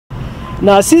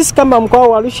Na sisi kama mkoa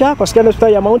wa Arusha kwa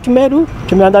hospitali ya Mount Meru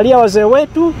tumeandalia wazee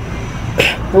wetu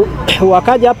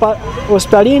wakaja hapa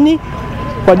hospitalini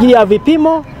kwa ajili ya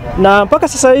vipimo, na mpaka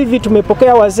sasa hivi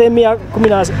tumepokea wazee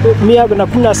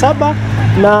 117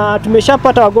 na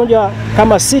tumeshapata wagonjwa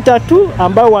kama 6 tu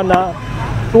ambao wana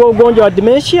huo ugonjwa wa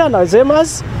dementia na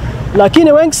Alzheimer's,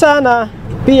 lakini wengi sana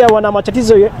pia wana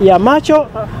matatizo ya macho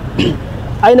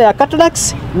aina ya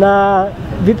cataracts, na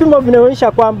vipimo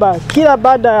vinaonyesha kwamba kila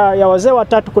baada ya wazee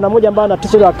watatu kuna mmoja ambaye ana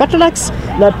tatizo la cataracts,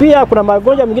 na pia kuna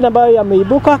magonjwa mengine ambayo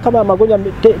yameibuka kama magonjwa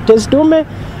tezi dume.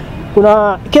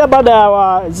 Kuna kila baada ya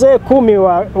wazee 10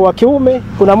 wa kiume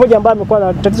kuna mmoja ambaye amekuwa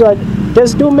na tatizo la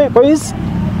tezi dume. Kwa hiyo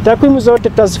takwimu zote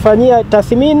tutazifanyia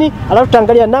tathmini, alafu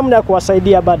tutaangalia namna ya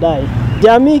kuwasaidia baadaye.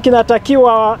 Jamii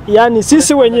kinatakiwa, yani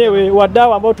sisi wenyewe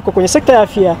wadau ambao tuko kwenye sekta ya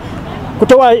afya,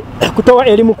 kutoa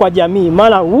elimu kwa jamii,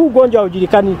 maana huu ugonjwa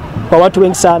haujulikani kwa watu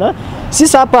wengi sana.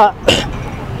 Sisi hapa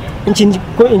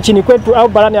nchini kwetu au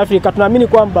barani Afrika tunaamini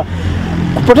kwamba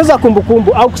kupoteza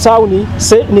kumbukumbu au kusahau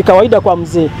ni kawaida kwa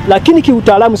mzee, lakini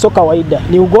kiutaalamu sio kawaida,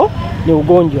 ni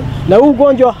ugonjwa, na huu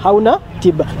ugonjwa hauna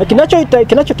tiba.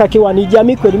 Kinachotakiwa ni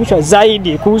jamii kuelimishwa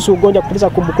zaidi kuhusu ugonjwa kupoteza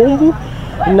kumbukumbu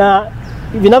na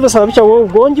vinavyosababisha huo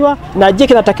ugonjwa, na je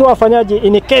kinatakiwa afanyaje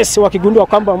in case wakigundua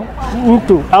kwamba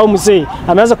mtu au mzee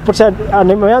ameanza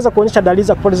kuonyesha dalili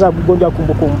za kupoteza ugonjwa wa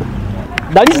kumbukumbu.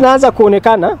 Dalili zinaanza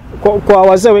kuonekana kwa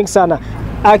wazee wengi sana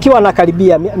akiwa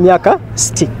anakaribia miaka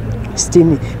 60.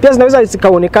 Pia zinaweza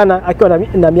zikaonekana akiwa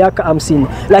na miaka 50,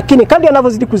 lakini kadri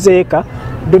anavyozidi kuzeeka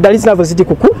ndio dalili zinavyozidi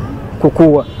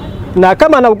kukua. Na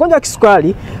kama ana ugonjwa wa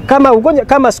kisukari,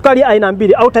 kama sukari aina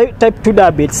 2 au type 2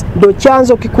 diabetes, ndio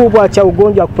chanzo kikubwa cha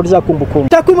ugonjwa wa kupoteza kumbukumbu.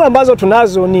 Takwimu ambazo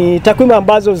tunazo ni takwimu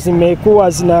ambazo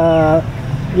zimekuwa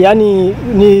yani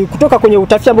ni kutoka kwenye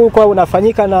utafiti ambao ulikuwa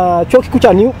unafanyika na chuo kikuu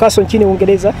cha Newcastle nchini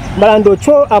Uingereza. Mara ndio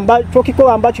chuo kikuu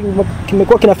ambacho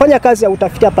kimekuwa kinafanya kazi ya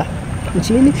utafiti hapa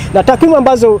nchini, na takwimu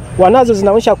ambazo wanazo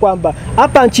zinaonyesha kwamba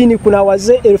hapa nchini kuna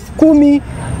wazee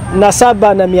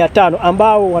 17,500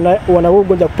 ambao wana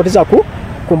ugonjwa wa kupoteza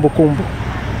kumbukumbu.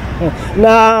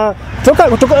 Na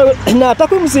na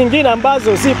takwimu zingine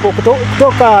ambazo zipo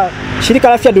kutoka shirika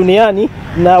la afya duniani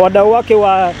na wadau wake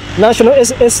wa National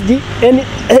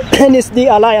NSD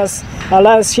Alliance,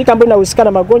 shirika ambalo linahusika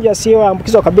na magonjwa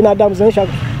yasiyoambukizwa kwa binadamu, zinaonyesha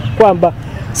kwamba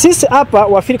sisi hapa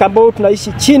wa Afrika ambao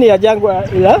tunaishi chini ya jangwa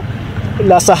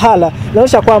la Sahara,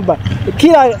 inaonyesha kwamba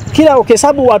kila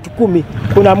ukihesabu watu 10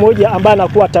 kuna mmoja ambaye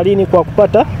anakuwa hatarini kwa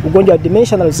kupata ugonjwa wa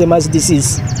dementia na Alzheimer's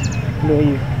disease. Ndio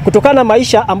hiyo. Kutokana na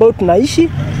maisha ambayo tunaishi,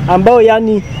 ambayo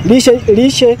yani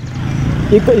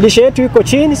lishe yetu iko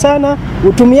chini sana,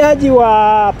 utumiaji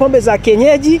wa pombe za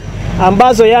kienyeji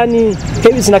ambazo yani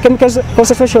zina chemical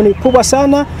concentration kubwa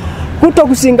sana,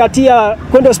 kutokuzingatia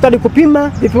kwenda hospitali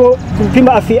kupima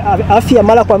afya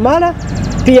mara kwa mara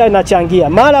pia inachangia.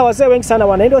 Mara wazee wengi sana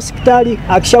wanaenda hospitali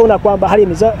akishaona kwamba hali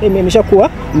imeshakuwa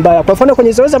mbaya. Kwa mfano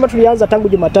kwenye zoezi ambalo tulianza tangu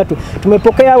Jumatatu,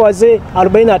 tumepokea wazee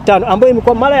 45 ambao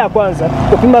imekuwa mara ya kwanza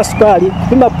kupima sukari,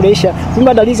 kupima pressure,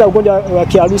 kupima dalili za ugonjwa wa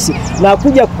kiharusi na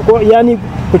kuja yani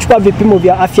kuchukua vipimo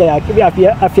vya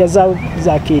afya zao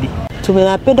za akili.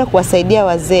 Tunapenda kuwasaidia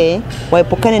wazee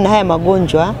waepukane na haya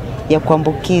magonjwa ya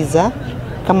kuambukiza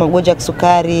kama magonjwa ya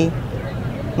kisukari,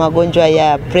 magonjwa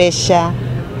ya pressure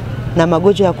na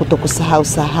magonjwa ya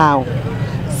kutokusahau.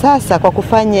 Sasa kwa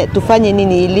tufanye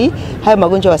nini ili hayo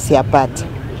magonjwa wasiyapate?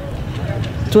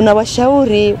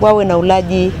 Tunawashauri wawe na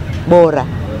ulaji bora.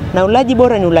 Na ulaji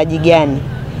bora ni ulaji gani?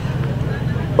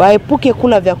 Waepuke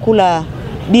kula vyakula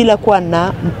bila kuwa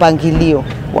na mpangilio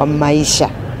wa maisha.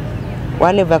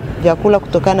 Wale vyakula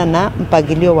kutokana na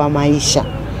mpangilio wa maisha.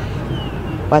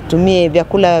 Watumie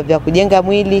vyakula vya kujenga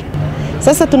mwili.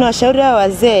 Sasa tunawashauri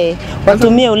wazee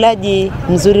watumie ulaji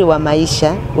mzuri wa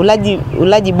maisha,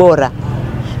 ulaji bora.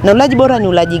 Na ulaji bora ni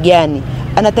ulaji gani?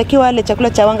 Anatakiwa ale chakula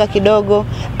cha wanga kidogo,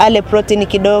 ale protein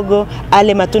kidogo,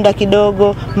 ale matunda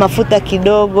kidogo, mafuta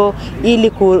kidogo, ili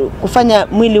kufanya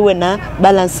mwili uwe na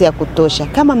balance ya kutosha.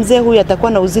 Kama mzee huyu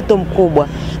atakuwa na uzito mkubwa,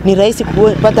 ni rahisi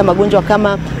kupata magonjwa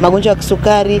kama magonjwa ya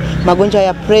kisukari, magonjwa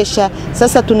ya pressure.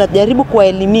 Sasa tunajaribu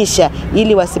kuwaelimisha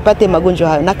ili wasipate magonjwa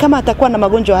hayo. Na kama atakuwa na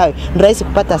magonjwa hayo, ni rahisi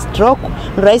kupata stroke,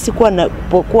 ni rahisi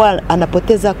kuwa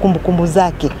anapoteza kumbukumbu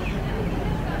zake.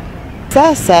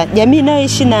 Sasa jamii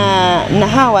inayoishi na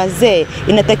hawa wazee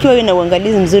inatakiwa iwe na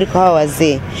uangalizi mzuri kwa hawa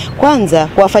wazee. Kwanza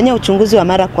kuwafanyia uchunguzi wa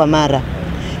mara kwa mara.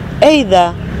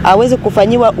 Aidha aweze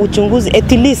kufanyiwa uchunguzi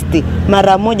at least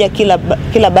mara moja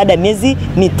kila baada ya miezi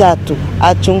 3.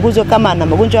 Achunguzwe kama ana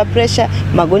magonjwa ya pressure,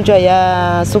 magonjwa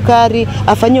ya sukari,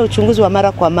 afanywe uchunguzi wa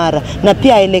mara kwa mara, na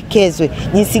pia aelekezwe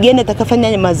jinsi gani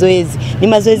atakafanya mazoezi. Ni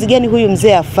mazoezi gani huyu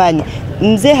mzee afanye?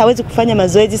 mzee hawezi kufanya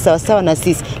mazoezi sawa sawa na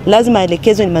sisi. Lazima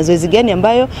aelekezwe ni mazoezi gani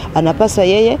ambayo anapaswa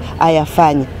yeye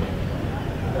ayafanye.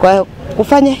 Kwa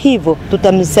kufanya hivyo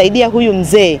tutamsaidia huyu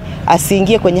mzee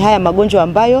asiingie kwenye haya magonjwa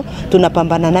ambayo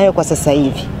tunapambana nayo kwa sasa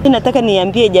hivi. Nataka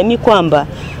niambie jamii kwamba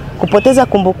kupoteza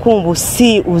kumbukumbu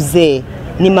si uzee,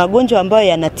 ni magonjwa ambayo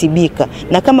yanatibika.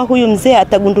 Na kama huyu mzee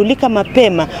atagundulika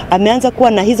mapema, ameanza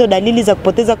kuwa na hizo dalili za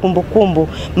kupoteza kumbukumbu,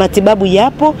 matibabu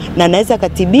yapo na anaweza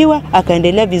katibiwa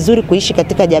akaendelea vizuri kuishi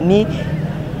katika jamii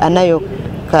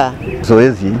anayokaa.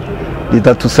 Zoezi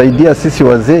litatusaidia sisi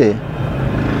wazee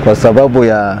kwa sababu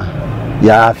ya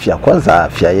afya. Kwanza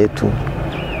afya yetu,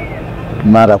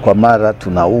 mara kwa mara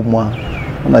tunaumwa,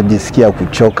 unajisikia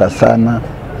kuchoka sana.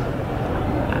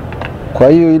 Kwa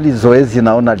hiyo hili zoezi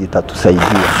naona litatusaidia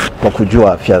kwa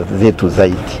kujua afya zetu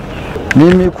zaidi.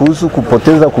 Mimi kuhusu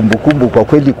kupoteza kumbukumbu, kwa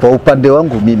kweli kwa upande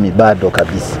wangu mimi bado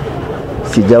kabisa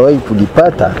sijawahi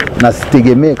kulipata, na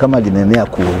sitegemee kama linenea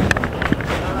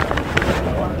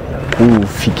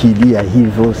kufikiria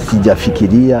hivyo.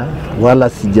 Sijafikiria wala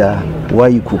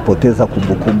sijawahi kupoteza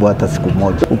kumbukumbu hata siku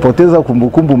moja. Kupoteza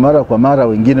kumbukumbu mara kwa mara,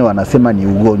 wengine wanasema ni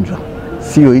ugonjwa,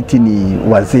 sio iti ni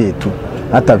wazee tu,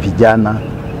 hata vijana.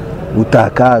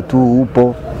 Utakaa tu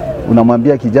upo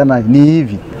unamwambia kijana ni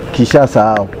hivi, kisha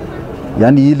sahau.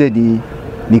 Yani ile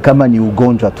ni kama ni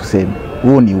ugonjwa, tuseme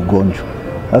huo ni ugonjwa.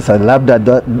 Sasa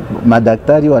labda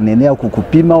madaktari wanenea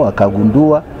kukupima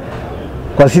wakagundua.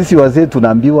 Kwa sisi wazee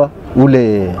tunaambiwa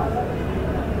ule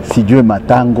sijue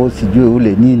matango, sijue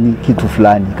ule nini, kitu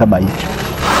fulani kama hicho.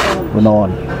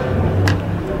 Unaona?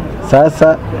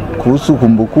 Sasa kuhusu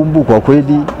kumbukumbu, kwa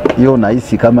kweli hiyo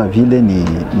nahisi kama vile ni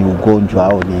ugonjwa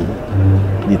au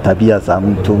ni tabia za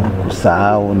mtu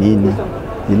kusahau nini.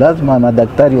 Ni lazima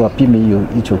madaktari wapime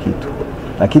hicho kitu,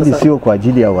 lakini sio kwa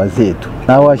ajili ya wazee tu.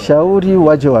 Na washauri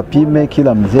waje wapime,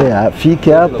 kila mzee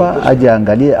afike hapa aje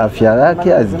angalie afya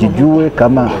yake, azijue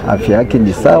kama afya yake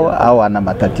ni sawa au ana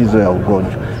matatizo ya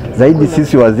ugonjwa. Zaidi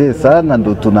sisi wazee sana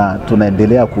ndo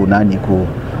tunaendelea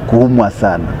kuumwa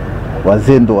sana.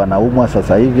 Wazee ndo wanaumwa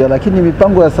sasa hivi, lakini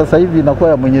mipango ya sasa hivi inakuwa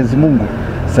ya Mwenyezi Mungu.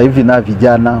 Sasa hivi na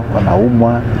vijana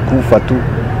wanaumwa kufa tu,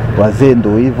 wazee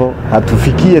ndo hivyo.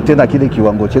 Hatufikie tena kile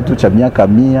kiwango chetu cha miaka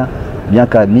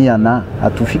 100 na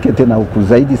hatufike tena huku.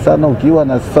 Zaidi sana ukiwa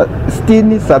na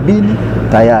 60, 70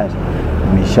 tayari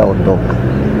umeshaondoka.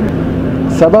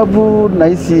 Sababu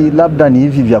nahisi labda ni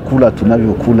hivi vyakula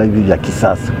tunavyokula hivi vya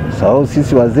kisasa. Sababu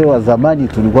sisi wazee wa zamani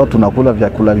tulikuwa tunakula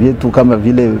vyakula vyetu kama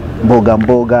vile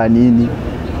mboga nini,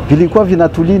 vilikuwa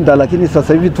vinatulinda, lakini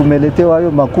sasa hivi tumeletewa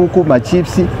hayo makuku,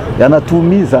 machipsi,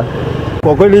 yanatuumiza.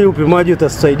 Kwa kweli upimaji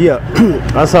utasaidia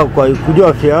hasa kwa kujua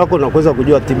afya yako na kuweza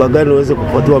kujua tiba gani uweze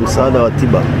kupatiwa msaada wa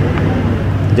tiba.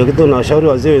 Ndio kitu na washauri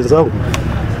wazee wenzangu,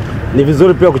 ni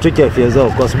vizuri pia kucheki afya zao,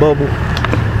 kwa sababu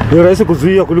ni rahisi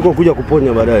kuzuia kuliko kuja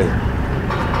kuponya baadaye.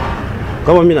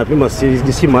 Kama mimi napima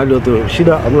si mahali yote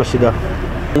shida, hamna shida.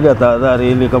 Ile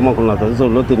tahadhari ili kama kuna tatizo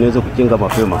lolote niweze kukinga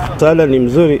mapema. Msaada ni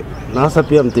mzuri, na hasa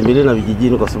pia mtembelee na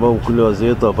vijijini, kwa sababu kule wazee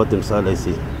wetu wapate msaada hizi.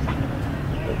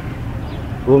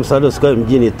 Huo msaada usikae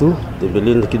mjini tu,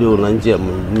 tembeleni kidogo na nje ya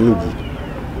mji.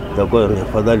 Itakuwa ni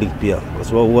afadhali pia, kwa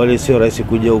sababu wale sio rahisi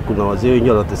kuja huku, na wazee wengi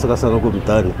wanateseka sana huko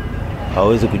mtaani.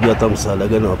 Hawezi kujua hata msaada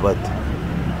gani wapate.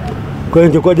 Kwa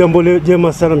hiyo ingekuwa jambo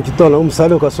jema sana mkitoa na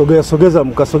msaada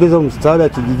mkasogeza msaada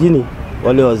kijijini,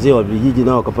 wale wazee wa vijiji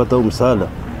nao wakapata msaada,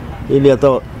 ili hata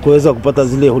kuweza kupata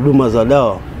zile huduma za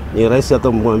dawa. Ni rahisi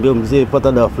hata mwambie mzee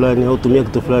pata dawa fulani au tumia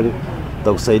kitu fulani,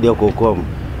 itakusaidia kuokoa.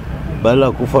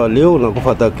 Badala kufa leo na kufa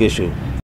hata kesho.